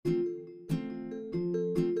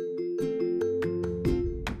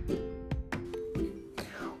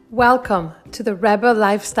Welcome to the Rebel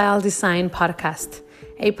Lifestyle Design Podcast,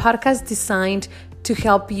 a podcast designed to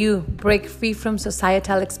help you break free from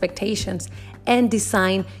societal expectations and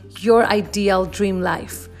design your ideal dream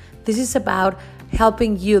life. This is about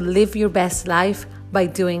helping you live your best life by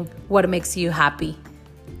doing what makes you happy.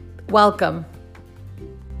 Welcome.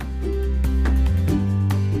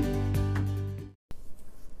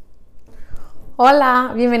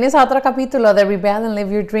 Hola, bienvenidos a otro capítulo de Rebel and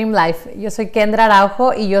Live Your Dream Life. Yo soy Kendra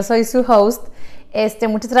Araujo y yo soy su host.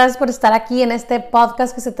 Muchas gracias por estar aquí en este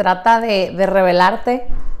podcast que se trata de rebelarte,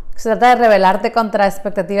 que se trata de rebelarte contra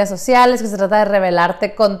expectativas sociales, que se trata de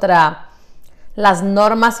rebelarte contra las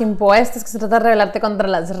normas impuestas, que se trata de rebelarte contra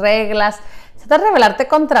las reglas, se trata de rebelarte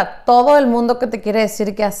contra todo el mundo que te quiere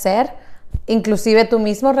decir qué hacer, inclusive tú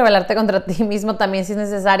mismo, rebelarte contra ti mismo también si es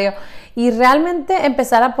necesario, y realmente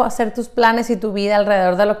empezar a hacer tus planes y tu vida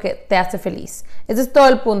alrededor de lo que te hace feliz. Ese es todo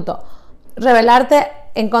el punto. Rebelarte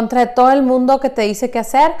en contra de todo el mundo que te dice qué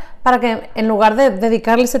hacer, para que en lugar de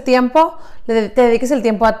dedicarle ese tiempo, te dediques el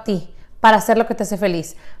tiempo a ti, para hacer lo que te hace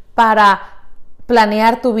feliz, para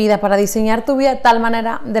planear tu vida, para diseñar tu vida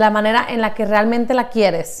de la manera en la que realmente la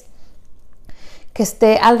quieres, que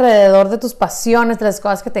esté alrededor de tus pasiones, de las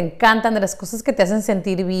cosas que te encantan, de las cosas que te hacen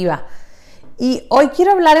sentir viva. Y hoy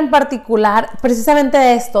quiero hablar en particular precisamente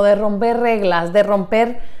de esto, de romper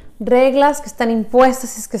reglas que están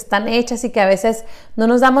impuestas y que están hechas y que a veces no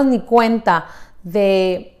nos damos ni cuenta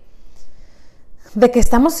de que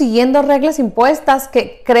estamos siguiendo reglas impuestas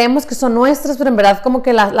que creemos que son nuestras, pero en verdad como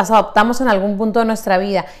que las adoptamos en algún punto de nuestra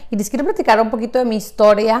vida. Y les quiero platicar un poquito de mi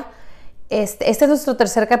historia. Este es nuestro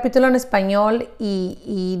tercer capítulo en español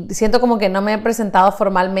y siento como que no me he presentado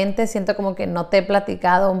formalmente, siento como que no te he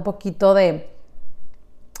platicado un poquito de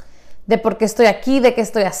por qué estoy aquí, de qué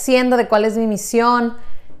estoy haciendo, de cuál es mi misión.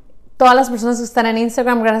 Todas las personas que están en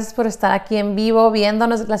Instagram, gracias por estar aquí en vivo,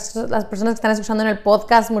 viéndonos. Las personas que están escuchando en el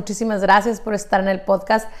podcast, muchísimas gracias por estar en el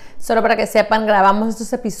podcast. Solo para que sepan, grabamos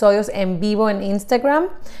estos episodios en vivo en Instagram.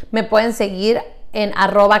 Me pueden seguir en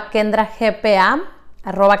 @KendraGPA,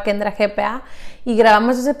 y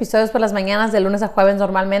grabamos esos episodios por las mañanas de lunes a jueves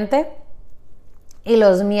normalmente, y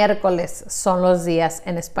los miércoles son los días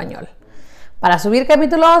en español para subir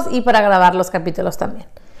capítulos y para grabar los capítulos también.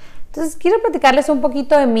 Entonces quiero platicarles un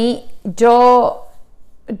poquito de mí. Yo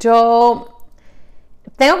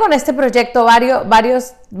tengo con este proyecto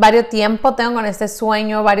varios tiempo, tengo con este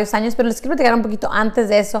sueño varios años, pero les quiero platicar un poquito antes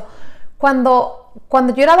de eso. Cuando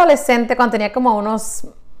yo era adolescente, cuando tenía como unos,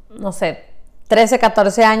 13,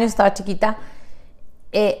 14 años, estaba chiquita,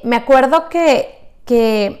 me acuerdo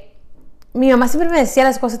que mi mamá siempre me decía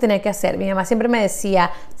las cosas que tenía que hacer. Mi mamá siempre me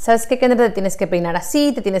decía, ¿sabes qué, Kendra? Te tienes que peinar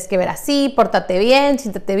así, te tienes que ver así, pórtate bien,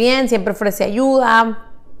 siéntate bien, siempre ofrece ayuda.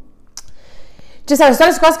 Ya sabes,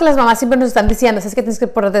 todas las cosas que las mamás siempre nos están diciendo, ¿sabes que tienes que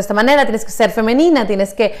portarte de esta manera? Tienes que ser femenina,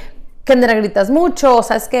 tienes que, Kendra, gritas mucho,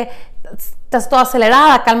 ¿sabes que estás toda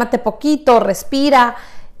acelerada? Cálmate poquito, respira,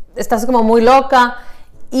 estás como muy loca.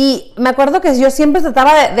 Y me acuerdo que yo siempre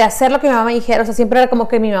trataba de hacer lo que mi mamá me dijera, o sea, siempre era como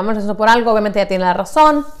que mi mamá me lo hizo por algo, obviamente ella tiene la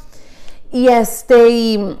razón, y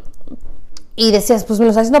decías, pues me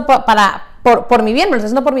lo está diciendo por mi bien, me lo está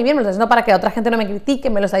diciendo por mi bien, me lo está diciendo para que otra gente no me critique,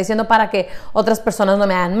 me lo está diciendo para que otras personas no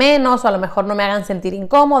me hagan menos, o a lo mejor no me hagan sentir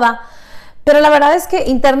incómoda. Pero la verdad es que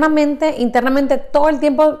internamente todo el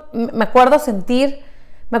tiempo me acuerdo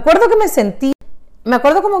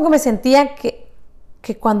como que me sentía que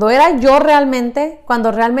cuando era yo realmente,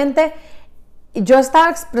 cuando realmente yo estaba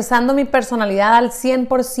expresando mi personalidad al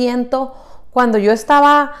 100%, cuando yo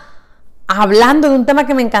estaba hablando de un tema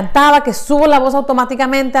que me encantaba, que subo la voz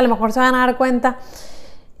automáticamente, a lo mejor se van a dar cuenta,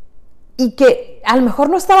 y que a lo mejor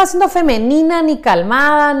no estaba siendo femenina, ni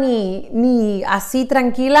calmada, ni así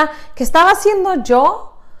tranquila, que estaba siendo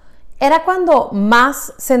yo, era cuando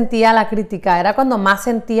más sentía la crítica, era cuando más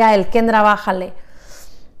sentía el Kendra, bájale.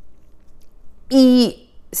 Y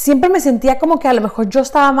siempre me sentía como que a lo mejor yo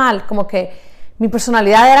estaba mal, como que mi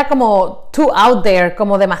personalidad era como too out there,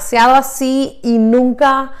 como demasiado así, y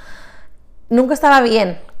nunca estaba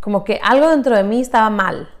bien, como que algo dentro de mí estaba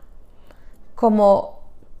mal, como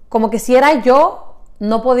que si era yo,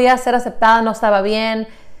 no podía ser aceptada, no estaba bien,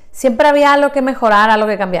 siempre había algo que mejorar, algo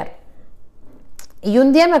que cambiar. Y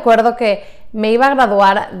un día me acuerdo que me iba a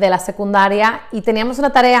graduar de la secundaria y teníamos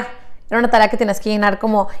una tarea. Era una tarea que tenías que llenar,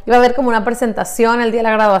 iba a haber como una presentación el día de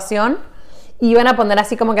la graduación, y iban a poner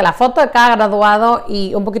así como que la foto de cada graduado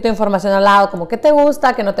y un poquito de información al lado, como qué te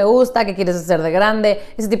gusta, qué no te gusta, qué quieres hacer de grande,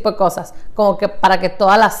 ese tipo de cosas, como que para que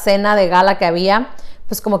toda la cena de gala que había,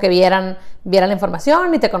 pues como que vieran la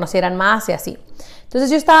información y te conocieran más y así. Entonces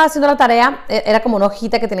yo estaba haciendo la tarea, era como una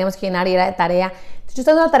hojita que teníamos que llenar y era de tarea. Entonces yo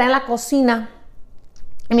estaba haciendo la tarea en la cocina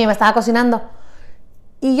Y mi mamá estaba cocinando.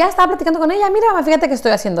 Y ya estaba platicando con ella. Mira, mamá, fíjate que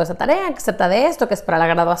estoy haciendo esa tarea, que se trata de esto, que es para la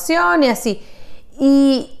graduación y así.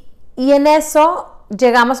 Y en eso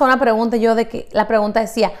llegamos a una pregunta. Yo de que la pregunta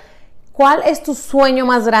decía, ¿cuál es tu sueño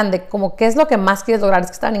más grande? Como, ¿qué es lo que más quieres lograr? Es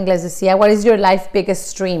que estaba en inglés. Decía, what is your life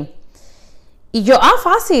biggest dream? Y yo,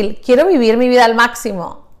 fácil. Quiero vivir mi vida al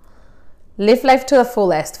máximo. Live life to the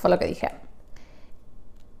fullest, fue lo que dije.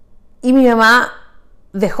 Y mi mamá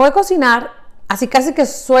dejó de cocinar, así casi que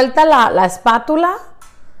suelta la espátula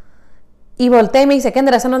y voltea y me dice,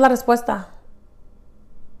 Kendra, esa no es la respuesta.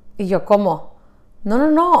 Y yo, ¿cómo?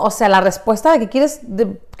 No. O sea, la respuesta de qué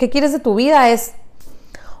quieres de tu vida es,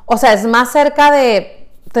 o sea, es más cerca de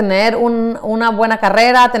tener una buena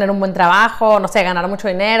carrera, tener un buen trabajo, no sé, ganar mucho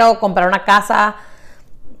dinero, comprar una casa,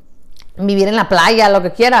 vivir en la playa, lo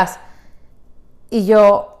que quieras. Y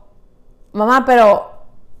yo, mamá, pero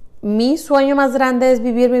mi sueño más grande es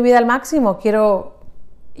vivir mi vida al máximo. Quiero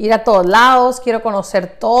ir a todos lados, quiero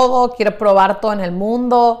conocer todo, quiero probar todo en el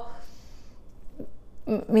mundo.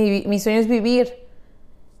 Mi sueño es vivir.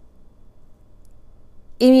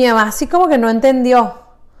 Y mi mamá así como que no entendió.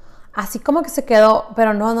 Así como que se quedó,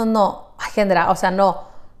 pero no. Ay, Kendra, o sea, no.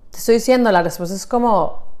 Te estoy diciendo, la respuesta es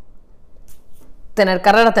como tener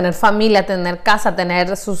carrera, tener familia, tener casa,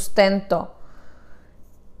 tener sustento.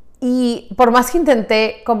 Y por más que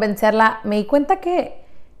intenté convencerla, me di cuenta que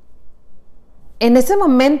en ese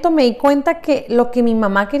momento me di cuenta que lo que mi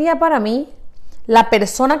mamá quería para mí, la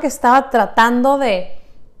persona que estaba tratando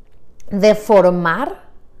de formar,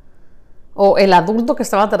 o el adulto que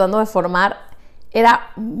estaba tratando de formar,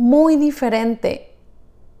 era muy diferente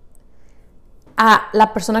a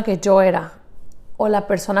la persona que yo era, o la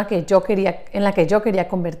persona en la que yo quería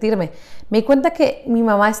convertirme. Me di cuenta que mi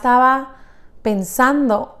mamá estaba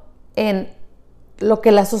pensando en lo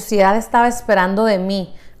que la sociedad estaba esperando de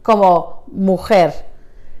mí como mujer,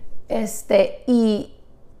 y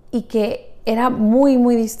que era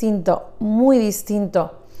muy distinto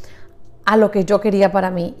a lo que yo quería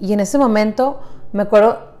para mí. Y en ese momento me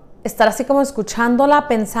acuerdo estar así como escuchándola,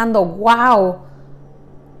 pensando, wow,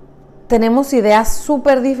 tenemos ideas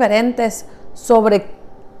súper diferentes sobre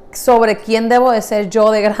quién debo de ser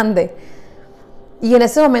yo de grande. Y en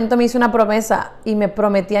ese momento me hice una promesa y me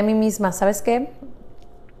prometí a mí misma, ¿sabes qué?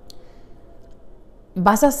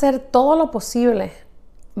 Vas a hacer todo lo posible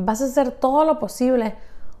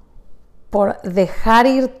por dejar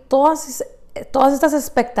ir todas estas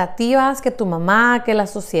expectativas que tu mamá, que la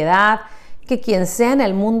sociedad, que quien sea en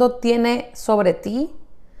el mundo tiene sobre ti,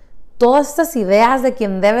 todas estas ideas de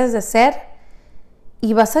quién debes de ser,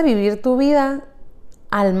 y vas a vivir tu vida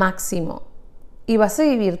al máximo. Y vas a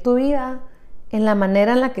vivir tu vida en la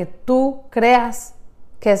manera en la que tú creas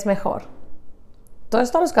que es mejor. Todo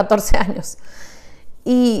esto a los 14 años.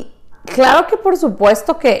 Y claro que por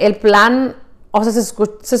supuesto que el plan, o sea,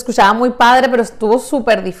 se escuchaba muy padre, pero estuvo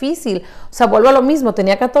súper difícil. O sea, vuelvo a lo mismo,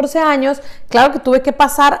 tenía 14 años, claro que tuve que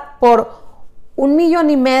pasar por 1,5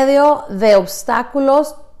 millones de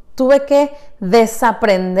obstáculos, tuve que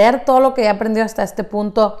desaprender todo lo que he aprendido hasta este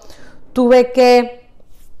punto, tuve que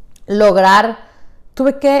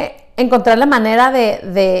encontrar la manera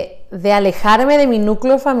de alejarme de mi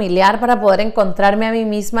núcleo familiar para poder encontrarme a mí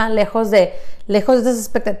misma lejos de esas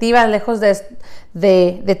expectativas, lejos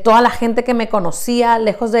de toda la gente que me conocía,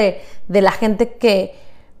 lejos de la gente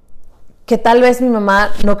que tal vez mi mamá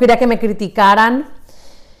no quería que me criticaran.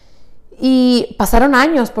 Y pasaron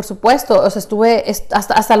años, por supuesto. O sea, estuve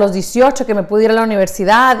hasta los 18 que me pude ir a la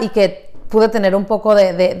universidad y que pude tener un poco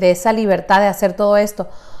de esa libertad de hacer todo esto.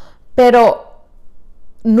 Pero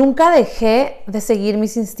nunca dejé de seguir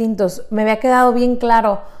mis instintos. Me había quedado bien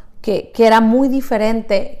claro que era muy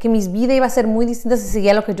diferente, que mi vida iba a ser muy distinta si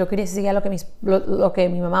seguía lo que yo quería, si seguía lo que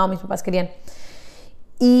mi mamá o mis papás querían.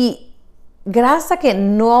 Y gracias a que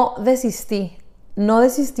no desistí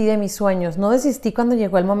de mis sueños, no desistí cuando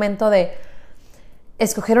llegó el momento de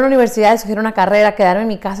escoger una universidad, escoger una carrera, quedarme en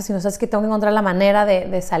mi casa, sino sabes que tengo que encontrar la manera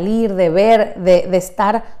de salir, de ver, de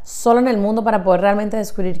estar solo en el mundo para poder realmente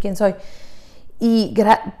descubrir quién soy. Y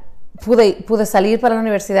pude salir para la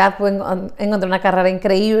universidad, pude encontrar una carrera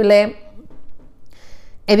increíble,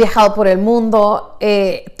 he viajado por el mundo,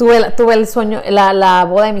 tuve el sueño, la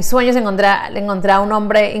boda de mis sueños, encontré a un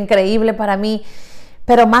hombre increíble para mí.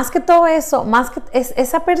 Pero más que todo eso, más que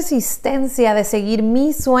esa persistencia de seguir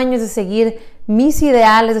mis sueños, de seguir mis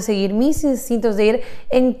ideales, de seguir mis instintos, de ir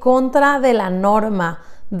en contra de la norma,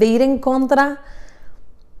 de ir en contra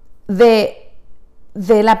de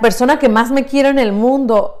la persona que más me quiere en el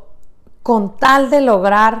mundo, con tal de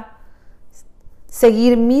lograr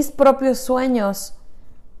seguir mis propios sueños.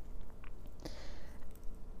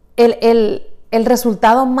 el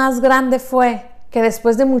resultado más grande fue que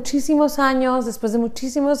después de muchísimos años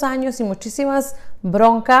y muchísimas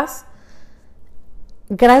broncas,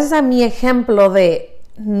 gracias a mi ejemplo de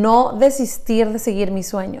no desistir de seguir mis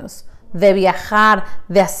sueños, de viajar,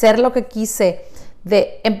 de hacer lo que quise,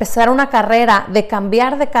 de empezar una carrera, de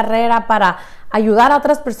cambiar de carrera para ayudar a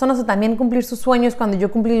otras personas a también cumplir sus sueños cuando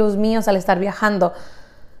yo cumplí los míos al estar viajando.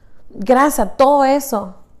 Gracias a todo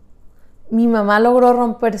eso, mi mamá logró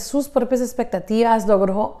romper sus propias expectativas,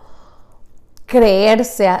 logró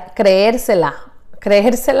creérsela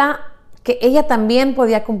que ella también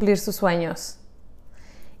podía cumplir sus sueños.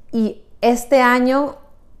 Y este año,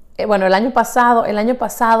 el año pasado,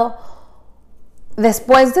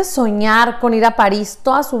 después de soñar con ir a París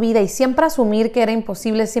toda su vida y siempre asumir que era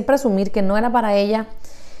imposible, siempre asumir que no era para ella,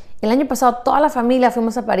 el año pasado toda la familia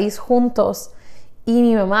fuimos a París juntos y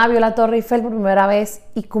mi mamá vio la Torre Eiffel por primera vez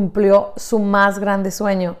y cumplió su más grande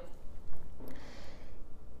sueño.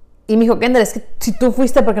 Y me dijo, Kendra, es que si tú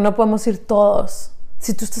fuiste, ¿por qué no podemos ir todos?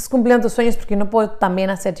 Si tú estás cumpliendo tus sueños, ¿por qué no puedo también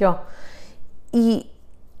hacer yo? Y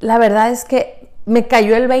la verdad es que me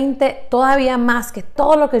cayó el 20 todavía más que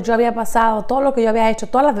todo lo que yo había pasado, todo lo que yo había hecho,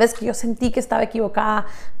 todas las veces que yo sentí que estaba equivocada,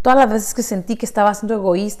 todas las veces que sentí que estaba siendo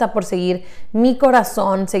egoísta por seguir mi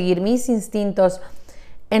corazón, seguir mis instintos,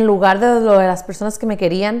 en lugar de lo de las personas que me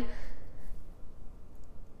querían.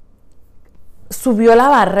 Subió la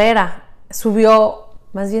barrera, subió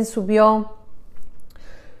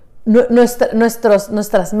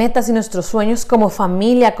nuestras metas y nuestros sueños como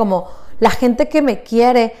familia, como la gente que me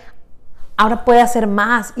quiere, ahora puede hacer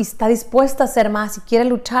más y está dispuesta a hacer más y quiere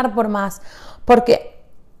luchar por más, porque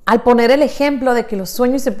al poner el ejemplo de que los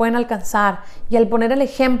sueños se pueden alcanzar y al poner el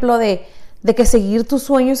ejemplo de que seguir tus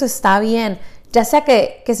sueños está bien, ya sea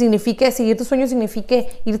que signifique, seguir tus sueños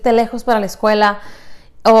signifique irte lejos para la escuela,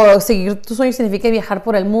 o seguir tus sueños significa viajar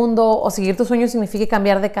por el mundo, o seguir tus sueños significa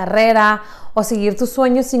cambiar de carrera, o seguir tus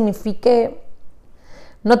sueños significa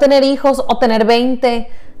no tener hijos o tener 20,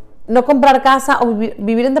 no comprar casa o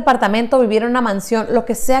vivir en departamento o vivir en una mansión, lo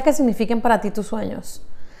que sea que signifiquen para ti tus sueños.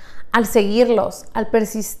 Al seguirlos, al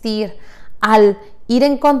persistir, al ir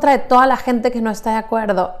en contra de toda la gente que no está de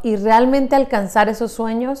acuerdo y realmente alcanzar esos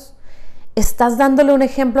sueños, estás dándole un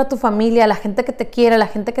ejemplo a tu familia, a la gente que te quiere, a la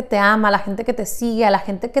gente que te ama, a la gente que te sigue, a la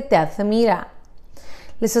gente que te admira.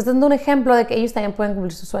 Les estás dando un ejemplo de que ellos también pueden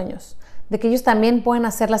cumplir sus sueños, de que ellos también pueden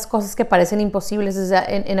hacer las cosas que parecen imposibles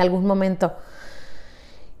en algún momento.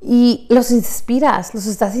 Y los inspiras, los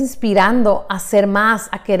estás inspirando a hacer más,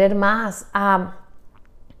 a querer más, a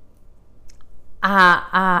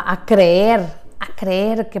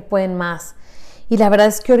creer que pueden más. Y la verdad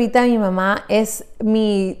es que ahorita mi mamá es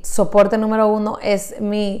mi soporte número 1, es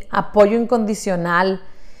mi apoyo incondicional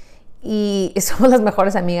y somos las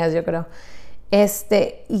mejores amigas, yo creo.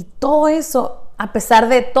 Y todo eso, a pesar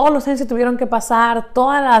de todos los años que tuvieron que pasar,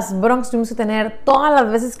 todas las broncas que tuvimos que tener, todas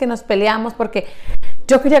las veces que nos peleamos, porque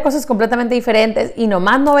yo quería cosas completamente diferentes y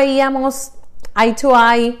nomás no veíamos eye to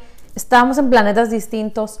eye, estábamos en planetas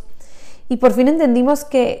distintos y por fin entendimos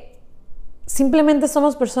que simplemente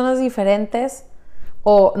somos personas diferentes,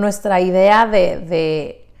 o nuestra idea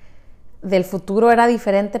del futuro era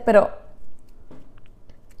diferente, pero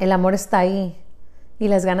el amor está ahí y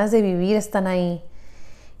las ganas de vivir están ahí.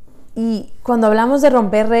 Y cuando hablamos de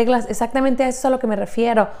romper reglas, exactamente a eso es a lo que me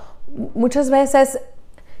refiero. Muchas veces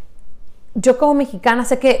yo como mexicana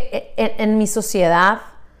sé que en mi sociedad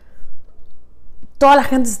toda la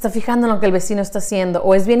gente se está fijando en lo que el vecino está haciendo,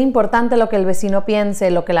 o es bien importante lo que el vecino piense,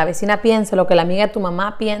 lo que la vecina piense, lo que la amiga de tu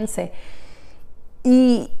mamá piense.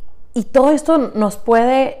 Y todo esto nos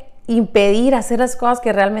puede impedir hacer las cosas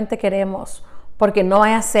que realmente queremos, porque no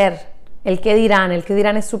vaya a ser el qué dirán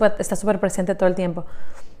está súper presente todo el tiempo.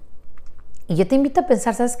 Y yo te invito a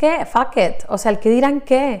pensar, ¿sabes qué? Fuck it. O sea, el qué dirán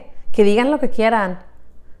qué, que digan lo que quieran.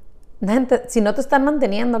 Si no te están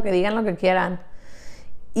manteniendo, que digan lo que quieran.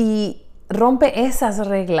 Y rompe esas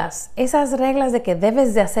reglas de que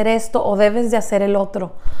debes de hacer esto o debes de hacer el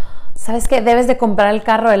otro. ¿Sabes qué? Debes de comprar el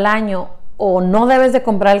carro del año o no debes de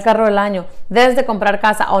comprar el carro del año, debes de comprar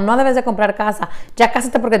casa o no debes de comprar casa, ya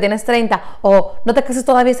cásate porque tienes 30 o no te cases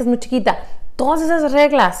todavía, estás muy chiquita. Todas esas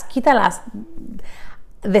reglas, quítalas.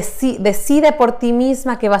 Decide por ti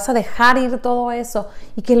misma que vas a dejar ir todo eso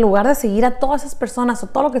y que en lugar de seguir a todas esas personas o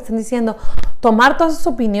todo lo que estén diciendo, tomar todas esas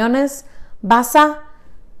opiniones, vas a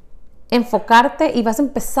enfocarte y vas a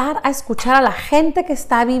empezar a escuchar a la gente que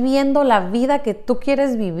está viviendo la vida que tú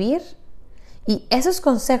quieres vivir. Y esos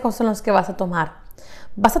consejos son los que vas a tomar.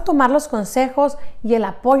 Vas a tomar los consejos y el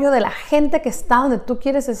apoyo de la gente que está donde tú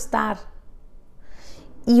quieres estar.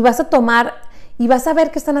 Y vas a tomar y vas a ver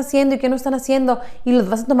qué están haciendo y qué no están haciendo y los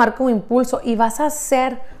vas a tomar como impulso y vas a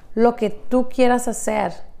hacer lo que tú quieras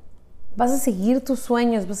hacer. Vas a seguir tus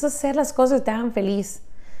sueños, vas a hacer las cosas que te hagan feliz.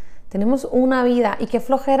 Tenemos una vida y qué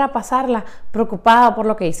flojera pasarla preocupada por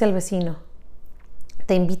lo que dice el vecino.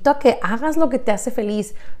 Te invito a que hagas lo que te hace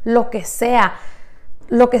feliz, lo que sea,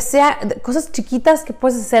 cosas chiquitas que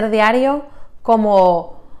puedes hacer diario,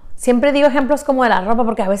 como siempre digo ejemplos como de la ropa,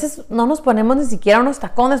 porque a veces no nos ponemos ni siquiera unos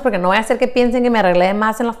tacones porque no voy a hacer que piensen que me arreglé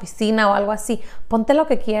más en la oficina o algo así. Ponte lo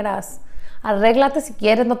que quieras, arréglate si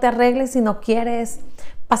quieres, no te arregles si no quieres,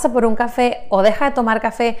 pasa por un café o deja de tomar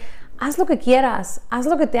café. Haz lo que quieras, haz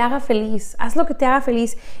lo que te haga feliz,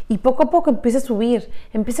 y poco a poco empieza a subir.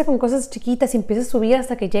 Empieza con cosas chiquitas y empieza a subir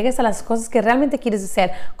hasta que llegues a las cosas que realmente quieres hacer,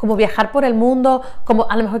 como viajar por el mundo, como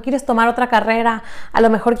a lo mejor quieres tomar otra carrera, a lo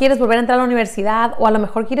mejor quieres volver a entrar a la universidad, o a lo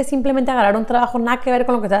mejor quieres simplemente agarrar un trabajo nada que ver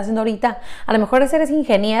con lo que estás haciendo ahorita. A lo mejor eres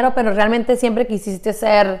ingeniero, pero realmente siempre quisiste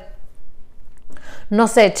ser, no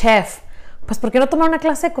sé, chef. Pues ¿por qué no tomar una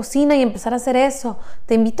clase de cocina y empezar a hacer eso?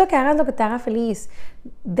 Te invito a que hagas lo que te haga feliz.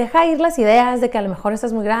 Deja ir las ideas de que a lo mejor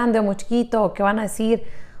estás muy grande o muy chiquito o qué van a decir.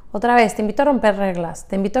 Otra vez, te invito a romper reglas.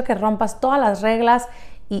 Te invito a que rompas todas las reglas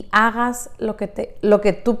y hagas lo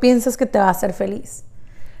que tú piensas que te va a hacer feliz.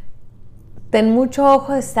 Ten mucho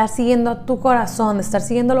ojo de estar siguiendo a tu corazón, de estar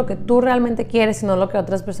siguiendo lo que tú realmente quieres y no lo que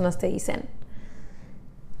otras personas te dicen.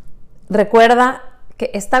 Recuerda que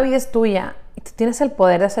esta vida es tuya y tú tienes el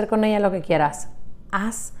poder de hacer con ella lo que quieras.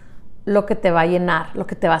 Haz lo que te va a llenar, lo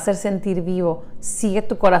que te va a hacer sentir vivo. Sigue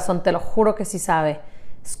tu corazón, te lo juro que sí sabe.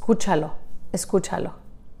 Escúchalo.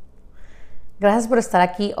 Gracias por estar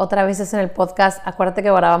aquí otra vez en el podcast. Acuérdate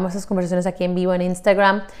que grabamos esas conversaciones aquí en vivo en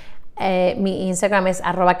Instagram. Mi Instagram es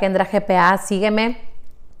 @KendraGPA. Sígueme.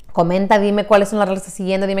 Comenta, dime cuáles son las reglas que estás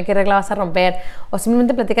siguiendo, dime qué regla vas a romper, o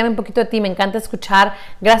simplemente platícame un poquito de ti. Me encanta escuchar.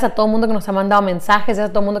 Gracias a todo el mundo que nos ha mandado mensajes, gracias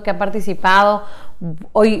a todo el mundo que ha participado.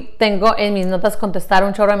 Hoy tengo en mis notas contestar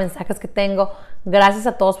un chorro de mensajes que tengo. Gracias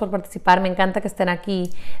a todos por participar, me encanta que estén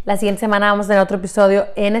aquí. La siguiente semana vamos a tener otro episodio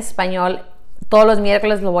en español. Todos los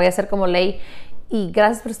miércoles lo voy a hacer como ley. Y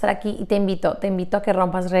gracias por estar aquí y te invito a que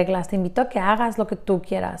rompas reglas, te invito a que hagas lo que tú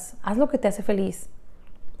quieras. Haz lo que te hace feliz.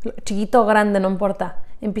 Chiquito o grande, no importa.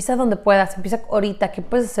 Empieza donde puedas, empieza ahorita. ¿Qué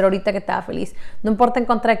puedes hacer ahorita que te haga feliz? No importa en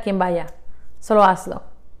contra de quién vaya, solo hazlo.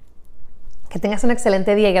 Que tengas un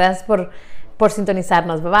excelente día y gracias por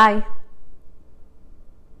sintonizarnos. Bye bye.